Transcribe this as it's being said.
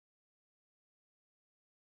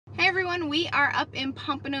everyone, we are up in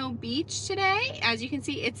Pompano Beach today. As you can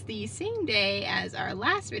see, it's the same day as our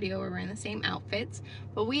last video where we're in the same outfits,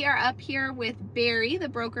 but we are up here with Barry, the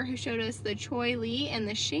broker who showed us the Choi Lee and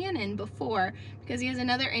the Shannon before, because he has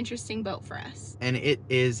another interesting boat for us. And it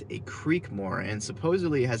is a Creekmore, and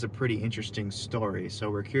supposedly has a pretty interesting story. So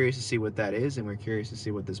we're curious to see what that is, and we're curious to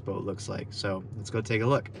see what this boat looks like. So let's go take a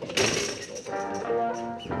look.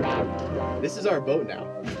 This is our boat now.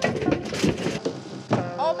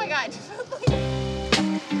 Oh my God.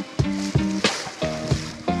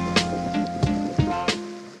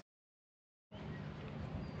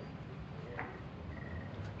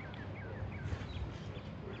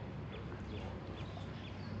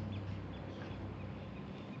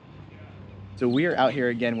 So we are out here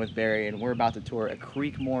again with Barry, and we're about to tour a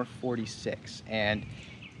Creekmore 46, and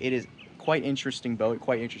it is quite interesting boat,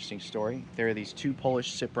 quite interesting story. There are these two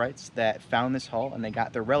Polish shipwrights that found this hull, and they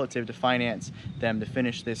got their relative to finance them to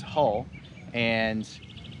finish this hull, and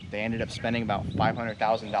they ended up spending about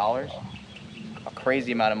 $500,000, a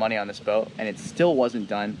crazy amount of money on this boat, and it still wasn't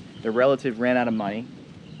done. The relative ran out of money,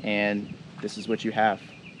 and this is what you have,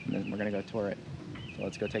 and then we're gonna go tour it. So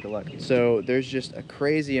let's go take a look. So there's just a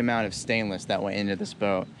crazy amount of stainless that went into this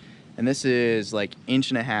boat, and this is like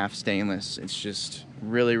 1.5 inch stainless. It's just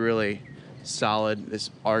really, really solid. This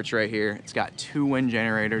arch right here, it's got 2 wind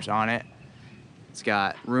generators on it. It's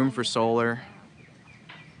got room for solar.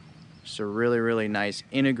 Just a really, really nice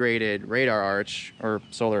integrated radar arch or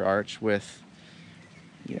solar arch with,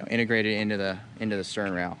 you know, integrated into the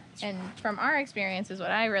stern rail. And from our experiences, what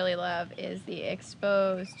I really love is the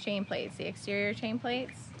exposed chain plates, the exterior chain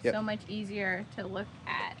plates. Yep. So much easier to look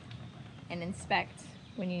at and inspect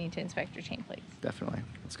when you need to inspect your chain plates. Definitely.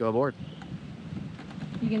 Let's go aboard.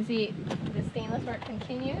 You can see the stainless work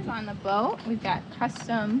continues on the boat. We've got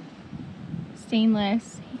custom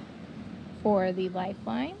stainless for the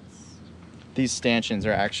lifelines. These stanchions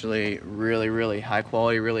are actually really, really high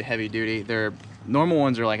quality, really heavy duty. They're normal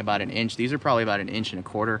ones are like about 1 inch. These are probably about 1.25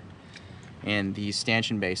 inches. And these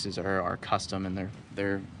stanchion bases are custom, and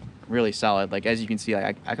they're really solid. Like, as you can see,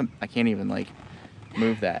 I can't even like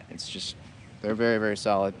move that. It's just, they're very, very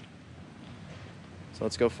solid. So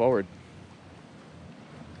let's go forward.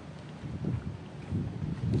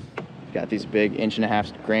 Got these big 1.5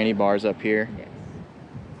 inch granny bars up here. Yes.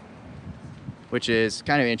 Which is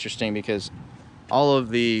kind of interesting because all of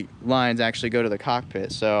the lines actually go to the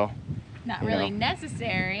cockpit, so not really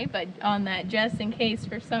necessary, but on that just in case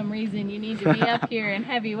for some reason you need to be up here in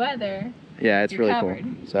heavy weather. Yeah, it's really covered.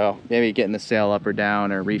 cool. So maybe getting the sail up or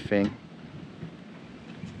down or reefing.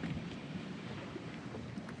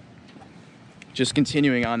 Just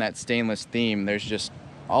continuing on that stainless theme, there's just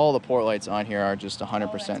all the port lights on here are just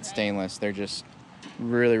 100% stainless. They're just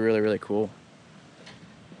really, really, really cool.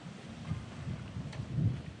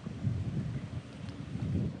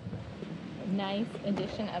 Nice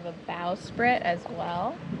addition of a bowsprit as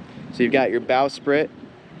well. So you've got your bowsprit.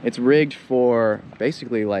 It's rigged for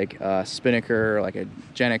basically like a spinnaker, like a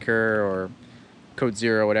Gennaker or Code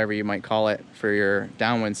Zero, whatever you might call it, for your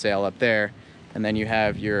downwind sail up there. And then you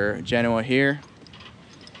have your Genoa here,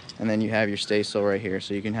 and then you have your staysail right here.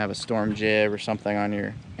 So you can have a storm jib or something on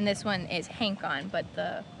your... And this one is hank on, but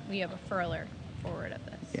we have a furler forward of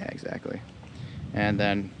this. Yeah, exactly. And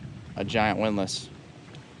then a giant windlass.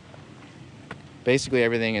 Basically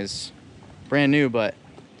everything is brand new, but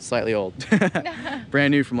slightly old.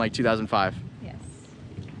 Brand new from like 2005. Yes.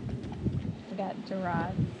 We got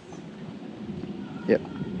Gerard. Yep.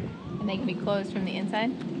 And they can be closed from the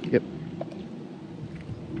inside? Yep.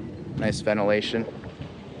 Nice ventilation.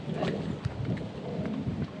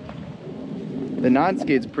 The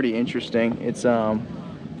non-skid's pretty interesting. It's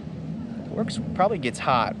probably gets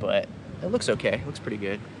hot, but it looks okay. It looks pretty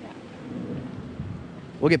good. Yeah.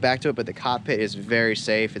 We'll get back to it, but the cockpit is very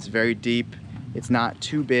safe. It's very deep. It's not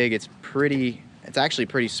too big. It's actually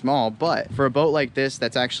pretty small, but for a boat like this,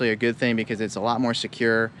 that's actually a good thing because it's a lot more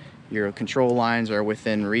secure. Your control lines are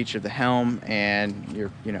within reach of the helm, and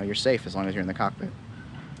you're safe as long as you're in the cockpit.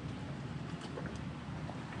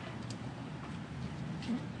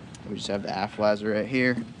 We just have the aft ladder right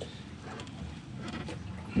here.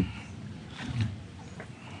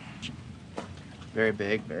 Very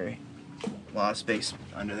big, a lot of space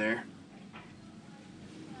under there.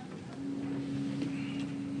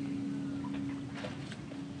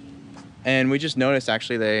 And we just noticed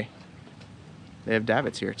actually they have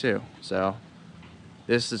davits here too. So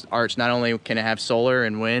this is arch. Not only can it have solar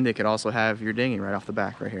and wind, it could also have your dinghy right off the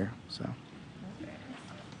back right here. So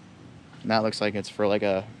and that looks like it's for like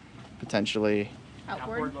a potentially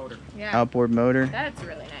outboard motor. Yeah. Outboard motor. That's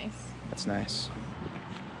really nice. That's nice.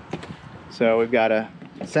 So we've got a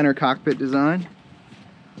center cockpit design,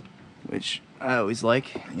 which I always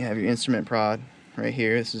like. You have your instrument prod right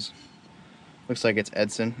here. This is, looks like it's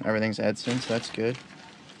Edson. Everything's Edson, so that's good.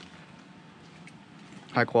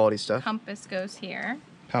 High quality stuff. Compass goes here.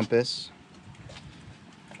 Compass.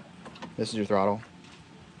 This is your throttle.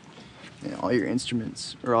 And all your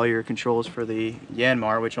instruments, or all your controls for the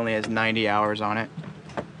Yanmar, which only has 90 hours on it.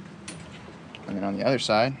 And then on the other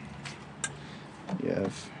side, you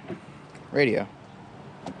have radio.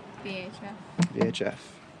 VHF. VHF.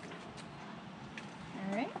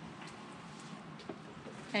 All right.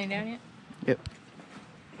 Any down yet? Yep.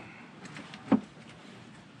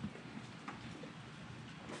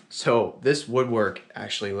 So this woodwork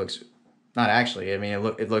actually looks, not actually, I mean,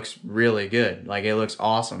 it looks really good. Like, it looks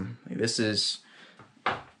awesome. Like, this is,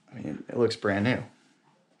 I mean, it looks brand new.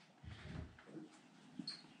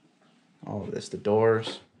 All of this, the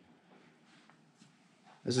doors.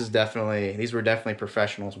 This is definitely, these were definitely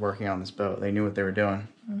professionals working on this boat. They knew what they were doing.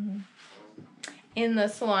 Mm-hmm. In the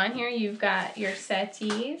salon here, you've got your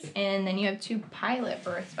settees, and then you have 2 pilot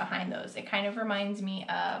berths behind those. It kind of reminds me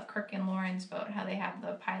of Kirk and Lauren's boat, how they have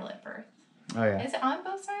the pilot berth. Oh, yeah. Is it on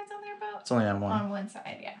both sides on their boat? It's only on one. On one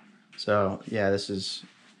side, yeah. So, yeah, this is,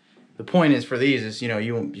 the point is for these is, you know,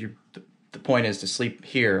 the point is to sleep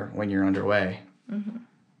here when you're underway. Mm-hmm.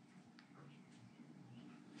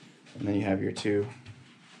 And then you have your 2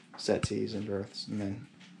 settees and berths, and then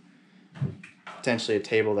potentially a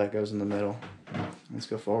table that goes in the middle. Let's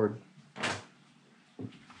go forward.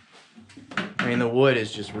 I mean, the wood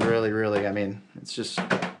is just really, really, I mean, it's just,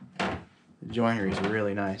 the joinery is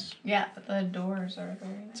really nice. Yeah, but the doors are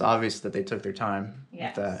very nice. It's obvious that they took their time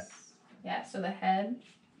Yes. with that. Yeah, so the head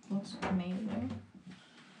looks amazing.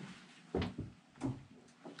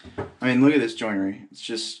 I mean, look at this joinery. It's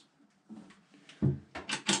just,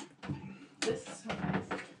 This is so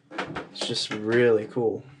nice. it's just really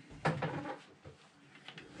cool.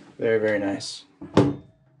 Very, very nice.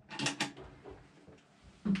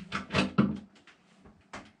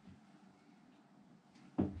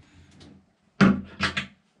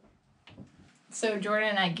 So Jordan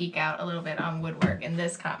and I geek out a little bit on woodwork, and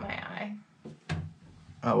this caught my eye.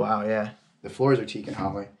 Oh, wow, yeah. The floors are teak and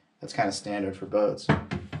holly. That's kind of standard for boats.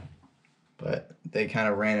 But they kind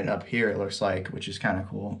of ran it up here, it looks like, which is kind of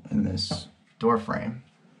cool, in this door frame.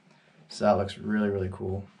 So that looks really, really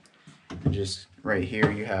cool. And just right here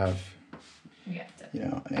you have, you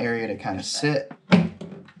know, an area to kind of sit.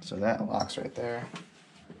 So that locks right there.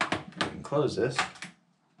 You can close this.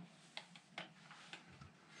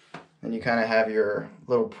 Then you kind of have your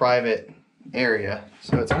little private area.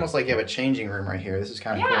 So it's almost like you have a changing room right here. This is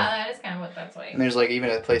kind of cool. Yeah, that is kind of what that's like. And there's like even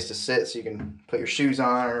a place to sit so you can put your shoes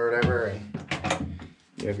on or whatever. And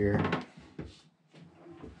you have your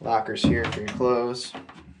lockers here for your clothes.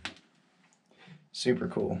 Super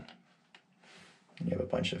cool. And you have a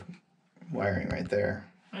bunch of wiring right there.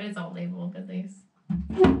 It is all labeled at least.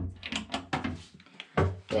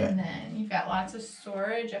 But, and then you've got lots of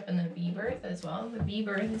storage up in the V berth as well. The V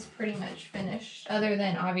berth is pretty much finished, other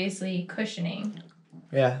than obviously cushioning.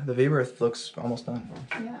 yeah, the V-berth looks almost done.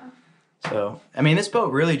 Yeah. So, I mean, this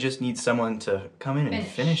boat really just needs someone to come in and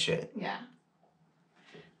finish it. Yeah.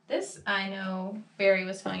 This I know Barry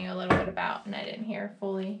was telling you a little bit about, and I didn't hear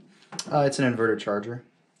fully. It's an inverter charger.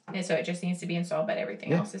 And so it just needs to be installed, but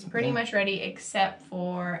everything else is pretty much ready, except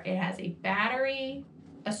for it has a battery,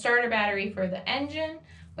 a starter battery for the engine,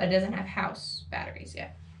 but it doesn't have house batteries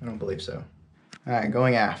yet. I don't believe so. All right,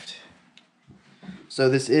 going aft. So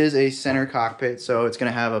this is a center cockpit, so it's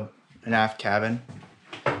going to have an aft cabin.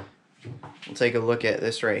 We'll take a look at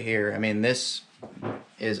this right here. I mean, this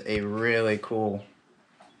is a really cool,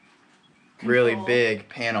 really big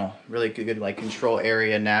panel. Really good like control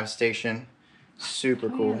area, nav station. Super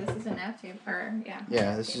cool. Yeah, this is a nav table, or yeah.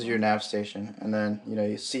 Yeah, this is your nav station. And then, you know,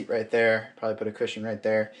 you seat right there. Probably put a cushion right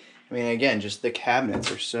there. I mean, again, just the cabinets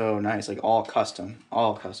are so nice. Like, all custom.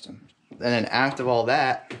 All custom. And then aft of all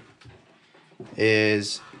that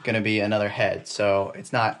is going to be another head. So,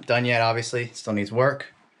 it's not done yet, obviously. It still needs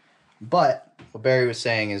work. But what Barry was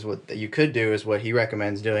saying is what you could do is what he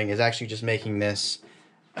recommends doing is actually just making this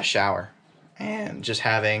a shower. And just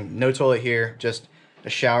having no toilet here, just a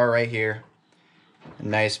shower right here. A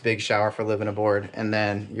nice big shower for living aboard, and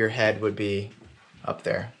then your head would be up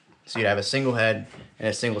there. So you'd have a single head and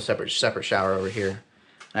a single separate shower over here.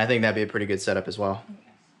 And I think that'd be a pretty good setup as well.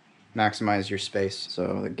 Maximize your space.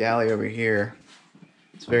 So the galley over here,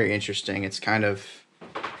 it's very interesting. It's kind of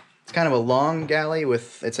a long galley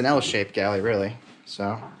with, it's an L-shaped galley really.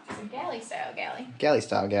 So It's a galley style galley. Galley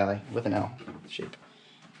style galley with an L shape.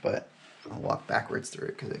 But I'll walk backwards through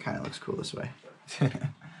it because it kind of looks cool this way.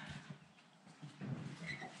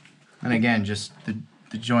 And again, just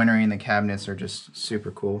the joinery and the cabinets are just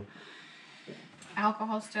super cool.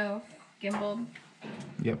 Alcohol stove, gimbal.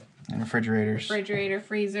 Yep. And refrigerators. Refrigerator,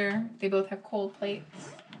 freezer. They both have cold plates.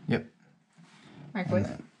 Yep.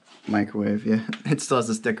 Microwave. Microwave, yeah. It still has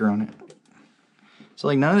a sticker on it. So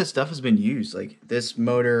like none of this stuff has been used. Like this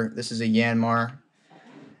motor, this is a Yanmar,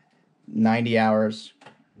 90 hours.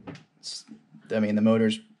 I mean, the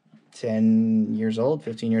motor's 10 years old,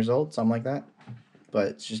 15 years old, something like that. But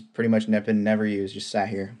it's just pretty much been never used, just sat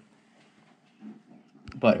here.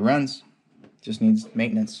 But it runs, just needs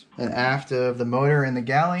maintenance. And aft of the motor in the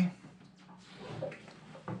galley,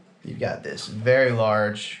 you've got this very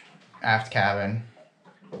large aft cabin.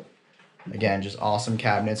 Again, just awesome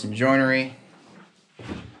cabinets and joinery.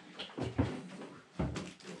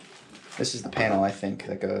 This is the panel, I think,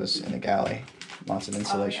 that goes in the galley. Lots of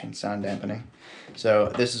insulation, sound dampening.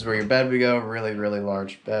 So this is where your bed would go. Really, really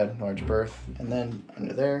large bed, large berth. And then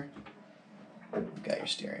under there, you've got your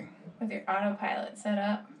steering. With your autopilot set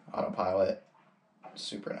up. Autopilot.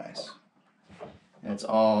 Super nice. And it's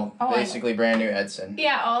all basically brand new Edison.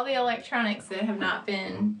 Yeah, all the electronics that have not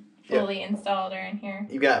been fully installed are in here.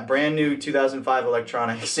 You've got brand new 2005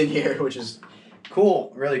 electronics in here, which is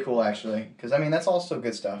cool. Really cool, actually. Because, I mean, that's also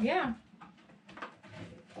good stuff. Yeah.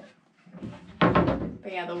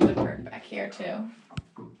 But yeah, the woodwork back here, too.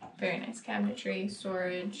 Very nice cabinetry,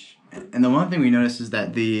 storage. And the one thing we noticed is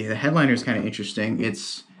that the headliner is kind of interesting.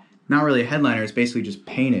 It's not really a headliner. It's basically just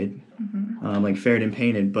painted, like Ferritin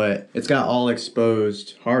painted, but it's got all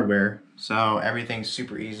exposed hardware. So everything's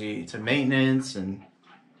super easy to maintenance and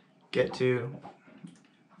get to.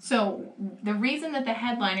 So the reason that the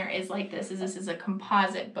headliner is like this is a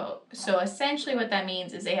composite boat. So essentially what that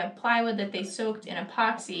means is they have plywood that they soaked in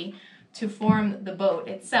epoxy to form the boat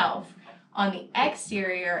itself. On the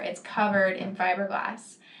exterior, it's covered in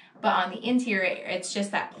fiberglass. But on the interior, it's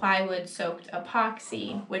just that plywood soaked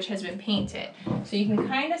epoxy, which has been painted. So you can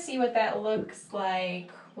kind of see what that looks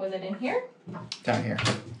like. Was it in here? Down here.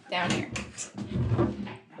 Down here.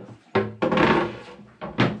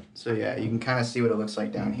 So yeah, you can kind of see what it looks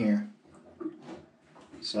like down here.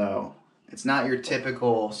 So it's not your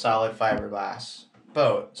typical solid fiberglass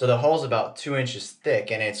boat. So the hull's about 2 inches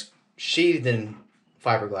thick, and it's sheathed in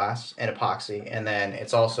fiberglass and epoxy, and then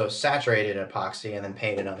it's also saturated in epoxy and then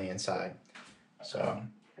painted on the inside. So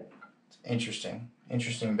it's interesting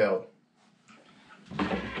build.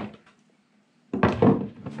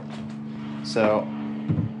 So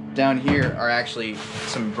down here are actually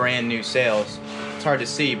some brand new sails. It's hard to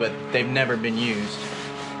see, but they've never been used.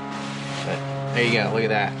 But there you go, look at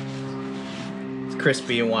that. It's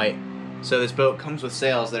crispy and white. So this boat comes with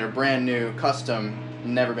sails that are brand new, custom,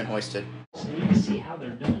 never been hoisted. So you can see how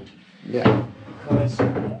they're done. Yeah. Because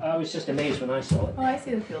I was just amazed when I saw it. Oh, I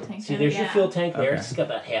see the fuel tank. See, there's your fuel tank there. Okay. It's got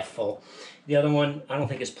about half full. The other one, I don't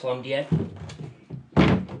think is plumbed yet.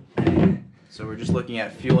 So we're just looking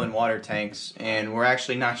at fuel and water tanks, and we're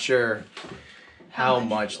actually not sure how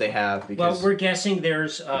much they have. Because Well, we're guessing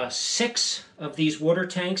there's 6 of these water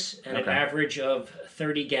tanks and an Okay. average of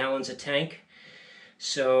 30 gallons a tank.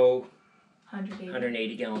 So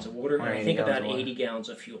 180. gallons of water, and I 180 think gallons about of water. 80 gallons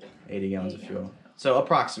of fuel. 80 gallons of fuel. So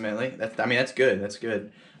approximately, that's good. That's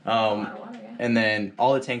good. A lot of water, yeah. And then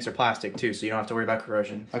all the tanks are plastic too, so you don't have to worry about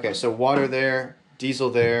corrosion. Okay, so water there, diesel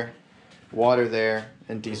there, water there,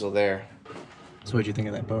 and diesel there. So what'd you think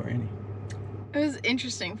of that boat, Randy? It was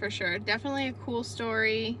interesting for sure. Definitely a cool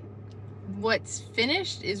story. What's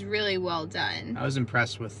finished is really well done. I was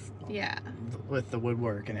impressed with the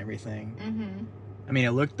woodwork and everything. I mean,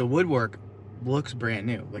 the woodwork looks brand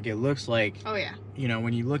new. Like it looks like, Oh yeah. you know,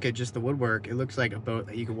 when you look at just the woodwork, it looks like a boat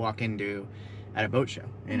that you could walk into at a boat show.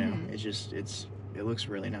 You know, it looks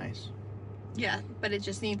really nice. Yeah, but it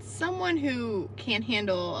just needs someone who can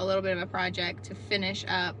handle a little bit of a project to finish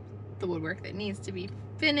up the woodwork that needs to be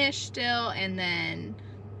finished still, and then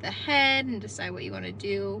the head, and decide what you want to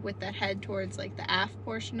do with that head towards like the aft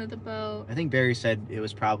portion of the boat. I think Barry said it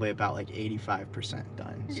was probably about like 85%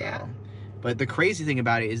 done. So. Yeah. But the crazy thing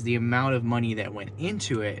about it is the amount of money that went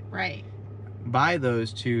into it Right. by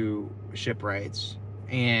those 2 shipwrights,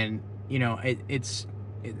 and you know it's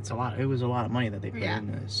a lot. It was a lot of money that they put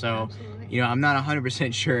into this. So Absolutely. you know, I'm not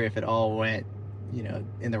 100% sure if it all went, you know,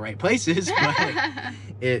 in the right places, but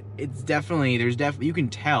it's definitely you can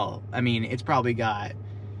tell. I mean, it's probably got,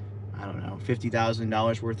 I don't know,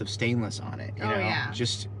 $50,000 worth of stainless on it. You know? Yeah.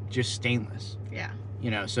 Just stainless. Yeah. You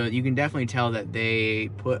know, so you can definitely tell that they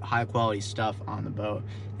put high quality stuff on the boat.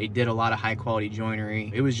 They did a lot of high quality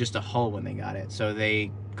joinery. It was just a hull when they got it, so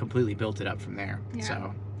they completely built it up from there. Yeah.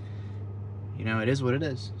 So, you know, it is what it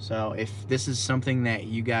is. So if this is something that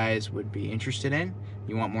you guys would be interested in,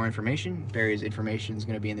 you want more information, Barry's information is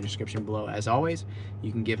going to be in the description below as always.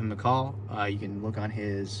 You can give him a call. You can look on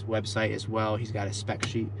his website as well. He's got a spec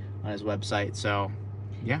sheet on his website. So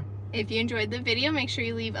yeah. If you enjoyed the video, make sure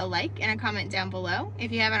you leave a like and a comment down below.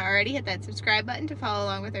 If you haven't already, hit that subscribe button to follow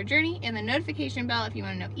along with our journey, and the notification bell if you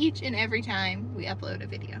want to know each and every time we upload a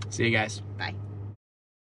video. See you guys. Bye.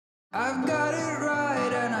 I've got it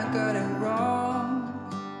right and I got it wrong,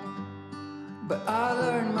 but I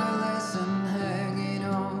learned my lesson hanging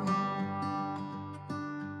on.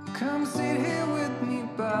 Come sit here with me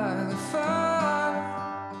by the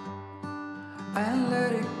fire and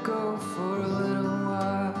let it